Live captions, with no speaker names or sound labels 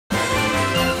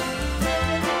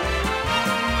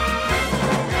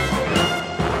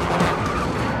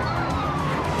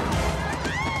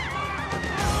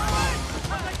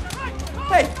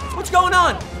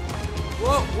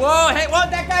Whoa, hey, whoa,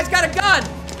 that guy's got a gun!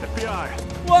 FBI.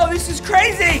 Whoa, this is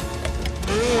crazy!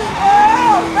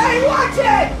 Oh, hey, watch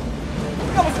it!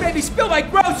 You almost made me spill my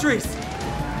groceries!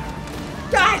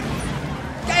 God!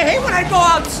 I hate when I go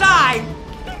outside!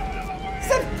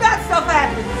 Some bad stuff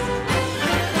happens!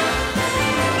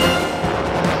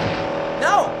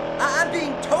 No, I'm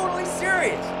being totally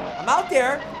serious. I'm out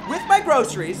there with my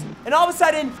groceries, and all of a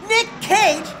sudden, Nick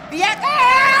Cage, the act.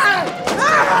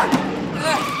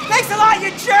 Thanks a lot,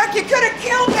 you jerk! You could have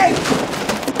killed me!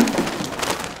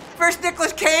 First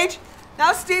Nicolas Cage,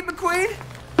 now Steve McQueen.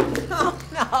 Oh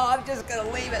no, I'm just gonna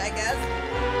leave it, I guess.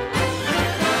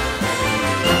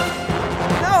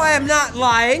 No, I am not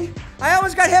lying. I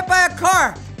almost got hit by a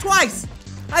car, twice.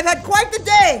 I've had quite the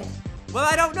day. Well,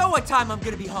 I don't know what time I'm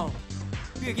gonna be home.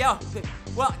 Yeah,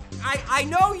 well, I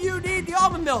know you need the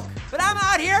almond milk, but I'm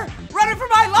out here running for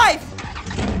my life.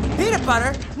 Peanut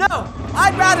butter? No,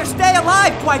 I'd rather stay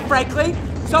alive, quite frankly.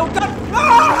 So go.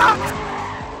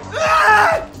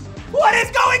 What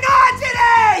is going on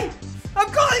today? I'm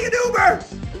calling an Uber.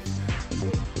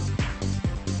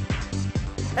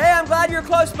 Hey, I'm glad you're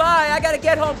close by. I gotta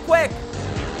get home quick.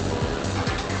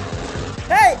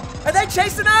 Hey, are they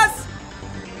chasing us?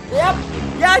 Yep.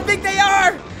 Yeah, I think they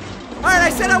are. All right, I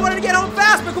said I wanted to get home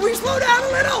fast, but can we slow down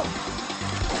a little?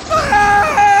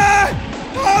 Ah!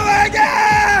 Oh my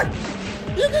God!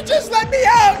 You can just let me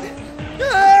out!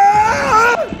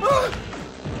 Ah!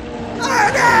 Oh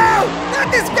no!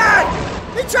 Not this guy!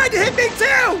 He tried to hit me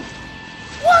too!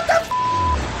 What the f?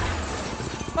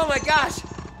 Oh my gosh!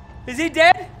 Is he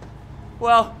dead?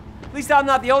 Well, at least I'm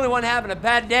not the only one having a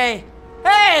bad day.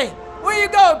 Hey! Where you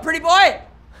going, pretty boy?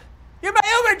 You're my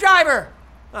Uber driver!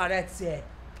 Oh, that's it.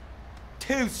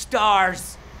 2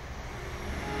 stars.